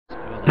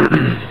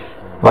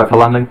Right for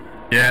landing.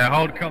 Yeah,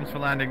 hold comms for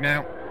landing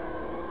now.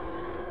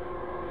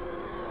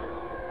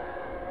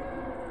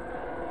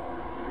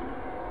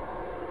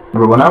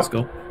 Everyone else?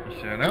 Let's go.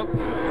 Shut up.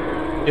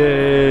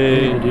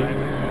 Yay!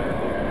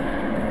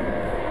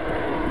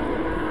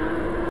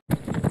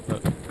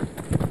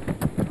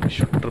 I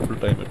should triple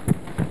time it.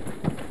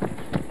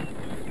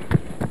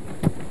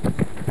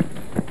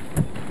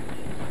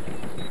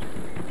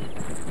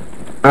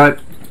 Alright,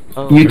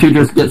 you two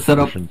just get set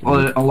up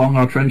along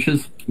our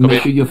trenches.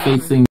 Make sure you're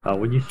facing.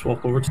 When you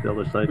swap over to the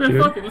other side Yeah,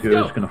 here, fuck it, let's you're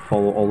go. just gonna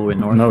follow all the way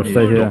north. No, and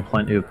stay you've got here.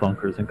 plenty of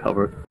bunkers and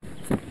cover.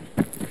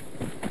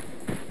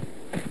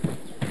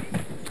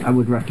 I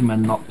would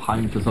recommend not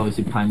pine, because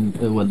obviously pine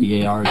where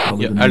the AR is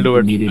probably Yeah, I'll do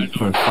it. needed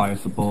for fire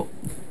support.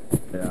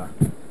 Yeah.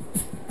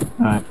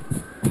 Alright.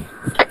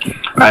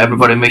 Alright,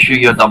 everybody, make sure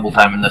you're double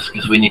timing this,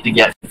 because we need to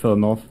get. Further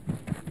north.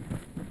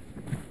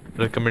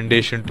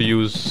 Recommendation to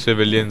use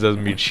civilians as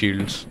meat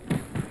shields.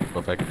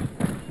 Perfect.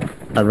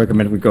 I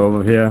recommend we go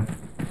over here.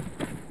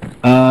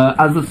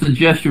 As a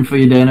suggestion for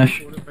you,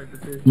 Danish,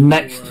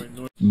 next.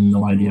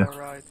 No idea.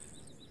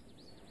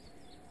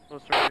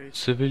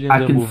 Civilians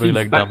I are can moving see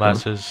like spectrum.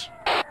 dumbasses.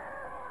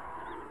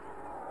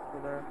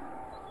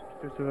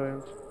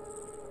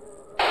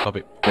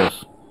 Copy.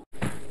 Yes.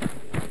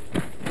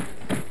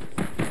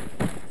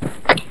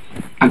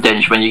 And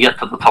Danish, when you get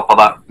to the top of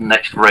that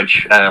next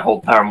ridge,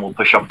 hold there and we'll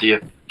push up to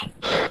you.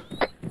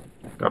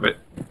 Copy.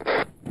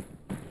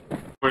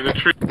 We're in the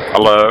tree.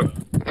 Hello.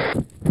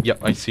 Yeah,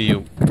 I see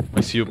you.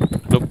 I see you.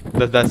 Nope,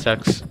 that's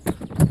Jax.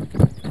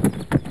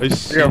 I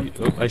see.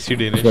 Oh, I see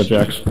Danish. Let's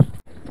go, Jax.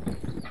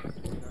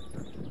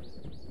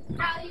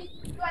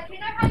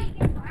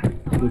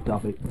 Good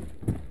copy.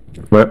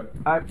 Where?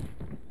 Alright,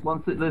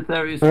 once this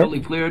area is fully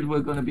cleared, we're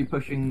going to be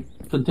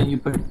continue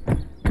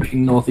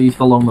pushing northeast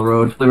along the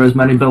road. There are as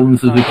many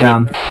buildings as we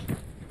can.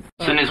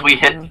 As soon as we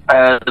hit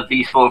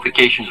these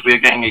fortifications, we are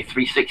getting a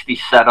 360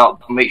 set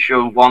up. Make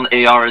sure one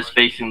AR is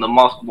facing the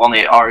mosque, one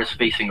AR is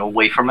facing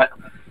away from it,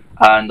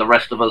 and the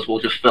rest of us will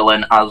just fill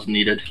in as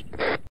needed.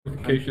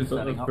 Locations a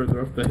little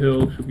further up the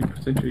hill. Should we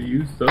potentially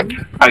use those?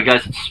 Alright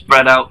guys,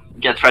 spread out,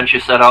 get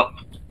trenches set up.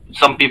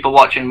 Some people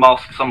watching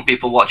mosque, some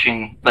people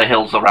watching the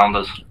hills around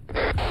us.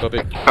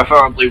 Copy.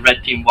 Preferably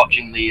red team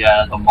watching the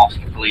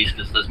mosque, please,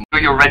 because there's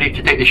more. You're ready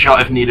to take the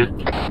shot if needed.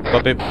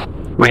 Copy.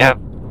 We have.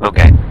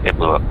 Okay, it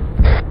blew up.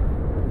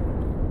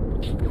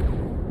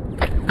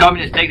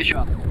 Communists, take the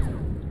shot.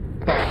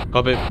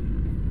 Copy.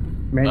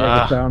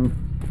 Maniac is down.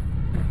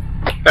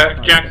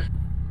 Jax.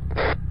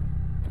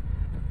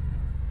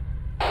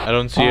 I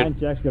don't see it. Fine,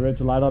 Jax, get ready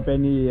to light up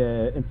any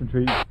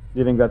infantry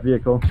leaving that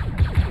vehicle.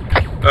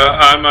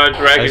 I'm I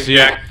dragging see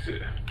Jax.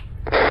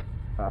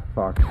 Ah,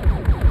 fuck.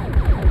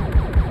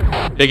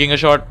 Taking a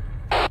shot.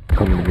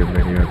 Coming to get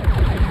Maniac.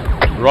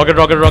 Rocket,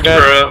 rocket, rocket.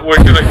 We're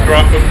gonna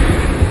drop him.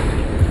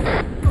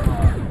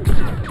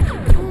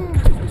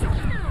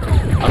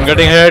 I'm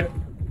getting hit.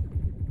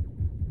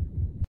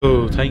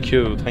 Oh, thank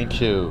you,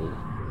 thank you.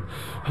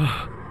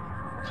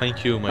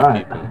 Thank you, my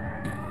people.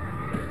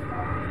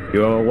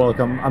 You're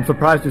welcome. I'm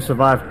surprised you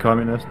survived,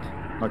 Communist.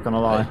 Not gonna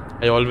lie.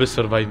 I always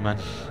survive, man.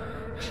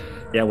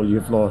 Yeah, well,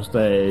 you've lost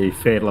a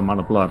fatal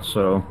amount of blood,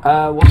 so.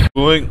 I'm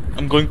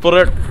going for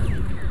it.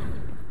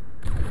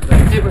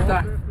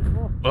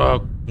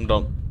 Oh, I'm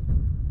down.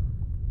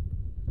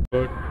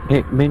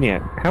 Hey,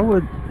 Maniac, how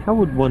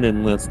would one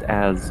enlist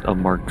as a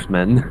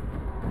marksman?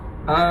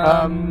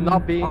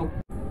 Not being.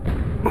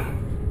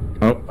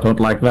 Oh, don't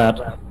like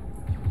that.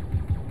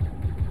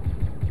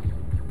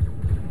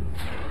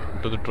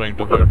 To the trying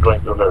to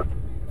hurt.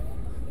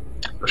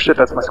 Oh shit,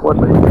 that's my squad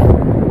mate.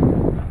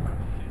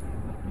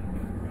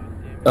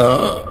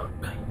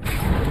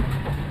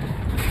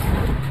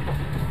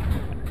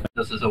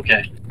 This is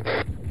okay.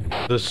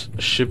 This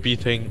shippy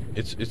thing,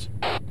 it's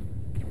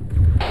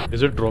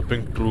is it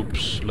dropping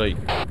troops like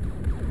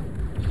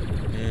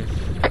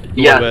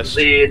Yeah, west?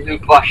 the new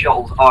class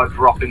shuttles are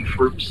dropping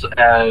troops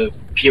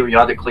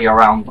periodically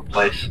around the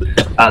place.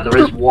 There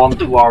is one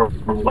to our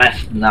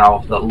west now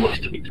that looks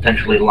to be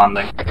potentially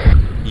landing.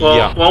 Well,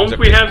 Yeah, won't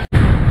exactly. we have?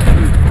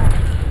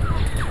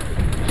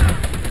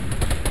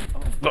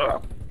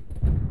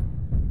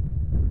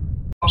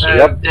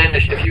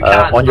 Danish, if you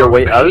can, on your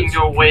way making out?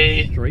 your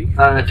way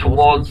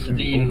towards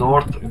the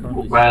north,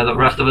 where the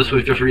rest of us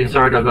who've just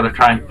reinserted are going to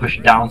try and push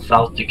down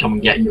south to come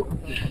and get you.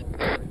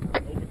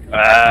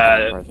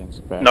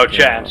 No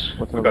chance.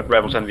 We've got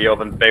rebels in the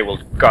open. They will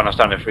gun us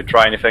down if we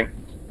try anything.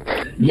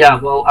 Yeah,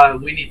 well,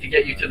 we need to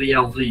get you to the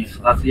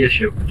LZs. That's the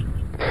issue.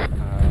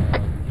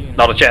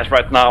 Not a chance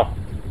right now.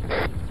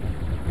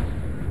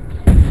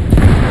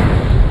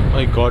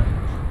 My god.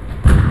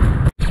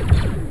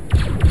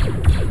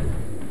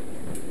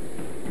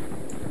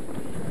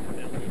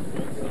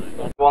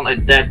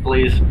 Wanted dead,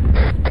 please.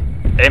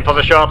 Aim for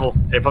the shuttle.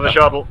 Aim for the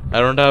shuttle.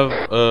 I don't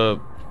have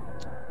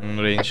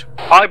range.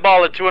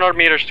 Eyeball at 200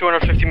 meters,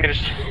 250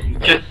 meters.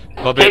 Just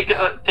Copy.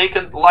 take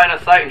a line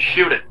of sight and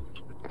shoot it.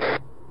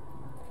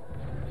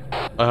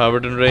 I have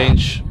it in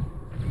range.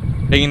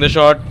 Taking the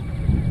shot.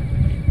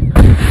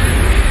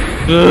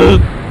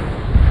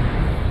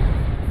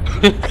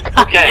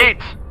 Okay.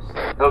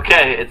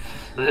 Okay,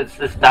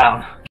 it's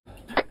down.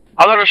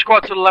 Another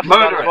squad to the left of that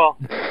Murder as well.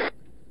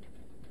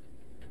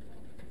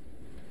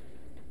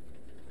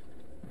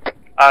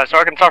 So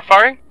I can start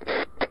firing?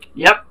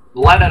 Yep,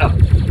 line it up.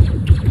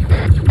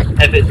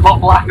 If it's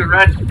not black and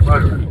red,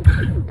 murder it.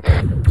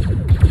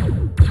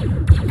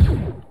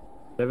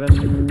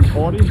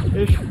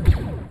 740-ish?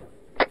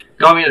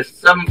 Going at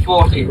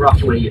 740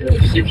 roughly.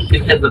 See if you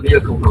can hit the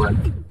vehicle for it.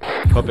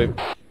 Copy.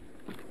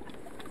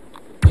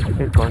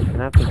 Okay, Gordon,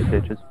 can I have some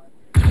stitches?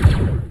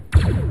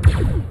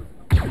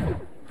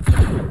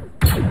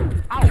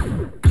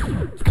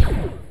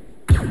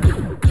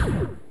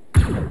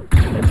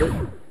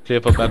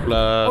 Clear for back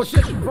blast. Oh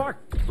shit, fuck!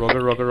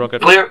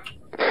 Rocket. Clear.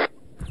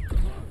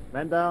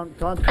 Man down,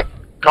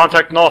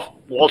 Contact north.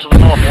 Wall to the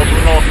north.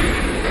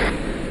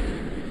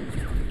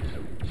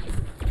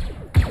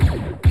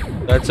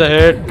 That's a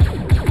hit.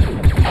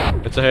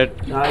 It's a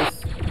hit.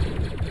 Nice.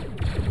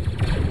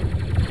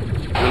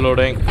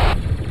 Reloading.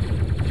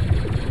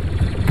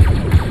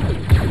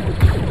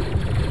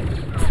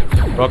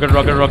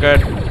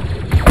 Rocket.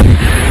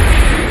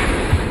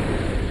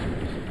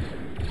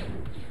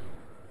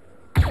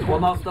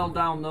 One hostile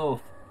down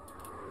north.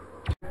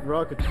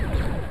 Rocket.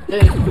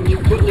 Dave, can you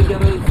quickly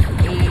get us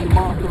a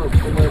marker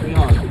for where we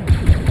are?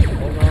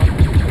 Hold on.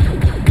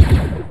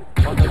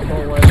 Contact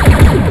forward.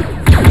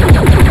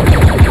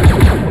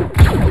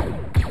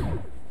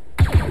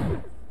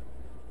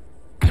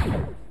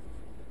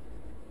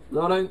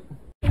 Loading.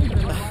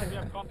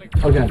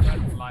 Okay.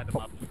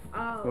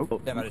 I'm a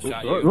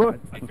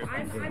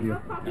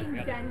fucking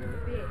dense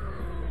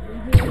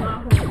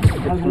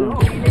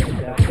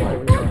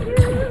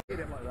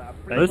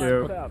Thank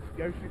you.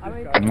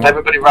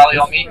 Everybody rally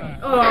on me.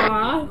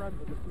 Aww.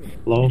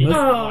 Hello, Miss.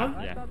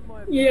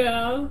 Aww.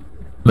 Yeah.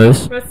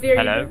 Miss,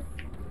 Hello.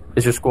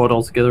 is your squad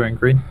all together in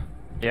green?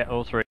 Yeah,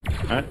 all three.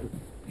 Alright.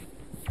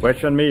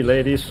 Wedge on me,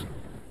 ladies.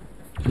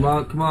 Come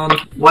on.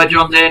 Wedge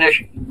on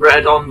Danish,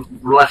 red on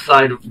left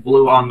side,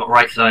 blue on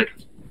right side.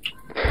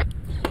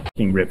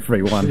 King Rip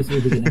 3-1. This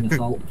will begin an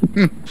assault.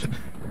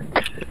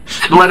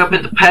 Split up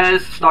into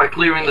pairs, start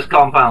clearing this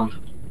compound.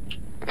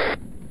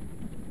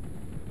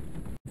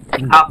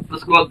 Half the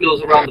squad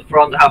goes around the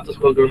front, half the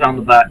squad goes around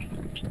the back.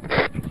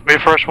 We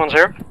first ones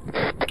here?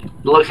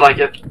 Looks like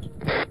it.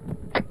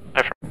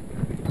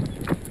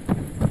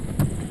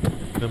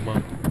 Come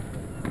on.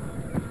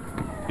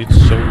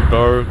 It's so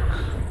dark.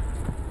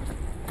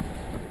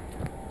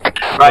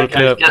 Right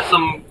Okay. guys, get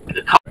some...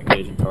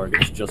 Engaging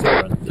targets just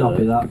around.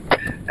 Copy that.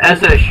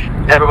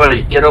 Esish,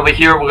 everybody, get over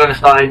here, we're gonna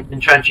start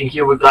entrenching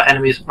here, we've got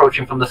enemies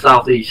approaching from the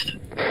southeast.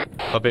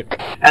 Copy.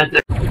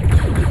 Enter.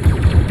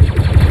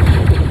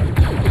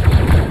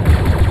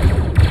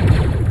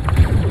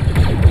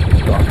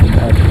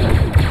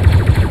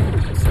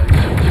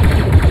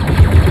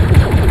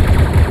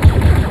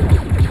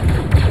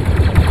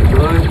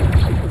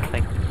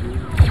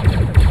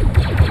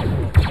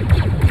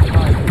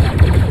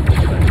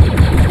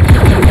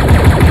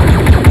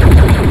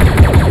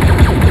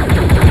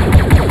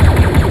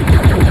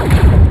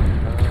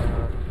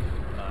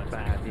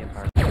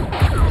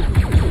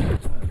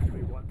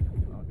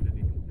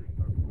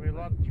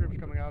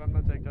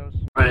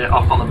 Right,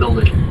 up on the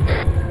building.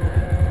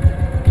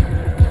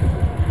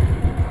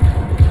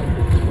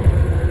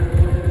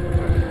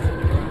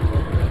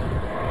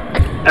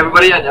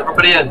 Everybody in.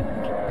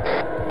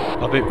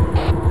 Copy.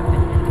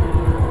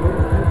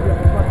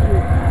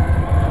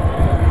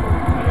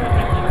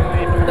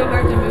 So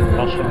hard to move.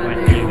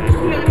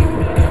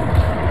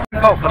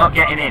 Oh, for not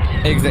getting in.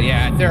 Exactly.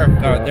 Yeah,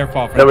 their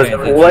fault for There was not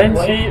paying attention.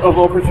 plenty of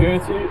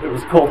opportunity. It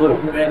was called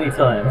out many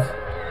times.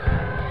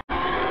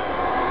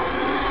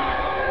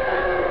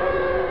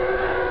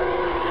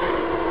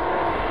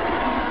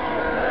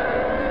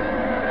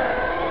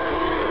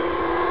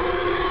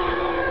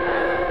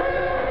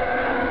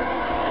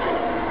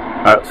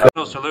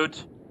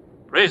 Salute.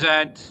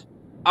 Present.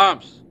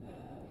 Arms.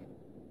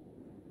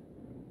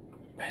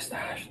 Where's the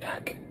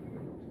hashtag?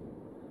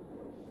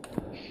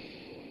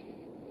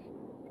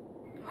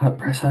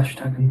 Press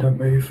hashtag and don't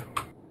move.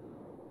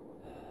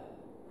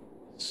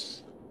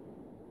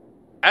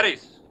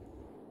 Addis.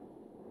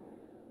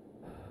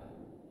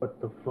 What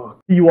the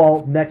fuck? See you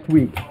all next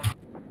week.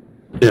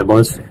 Yeah,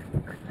 boys.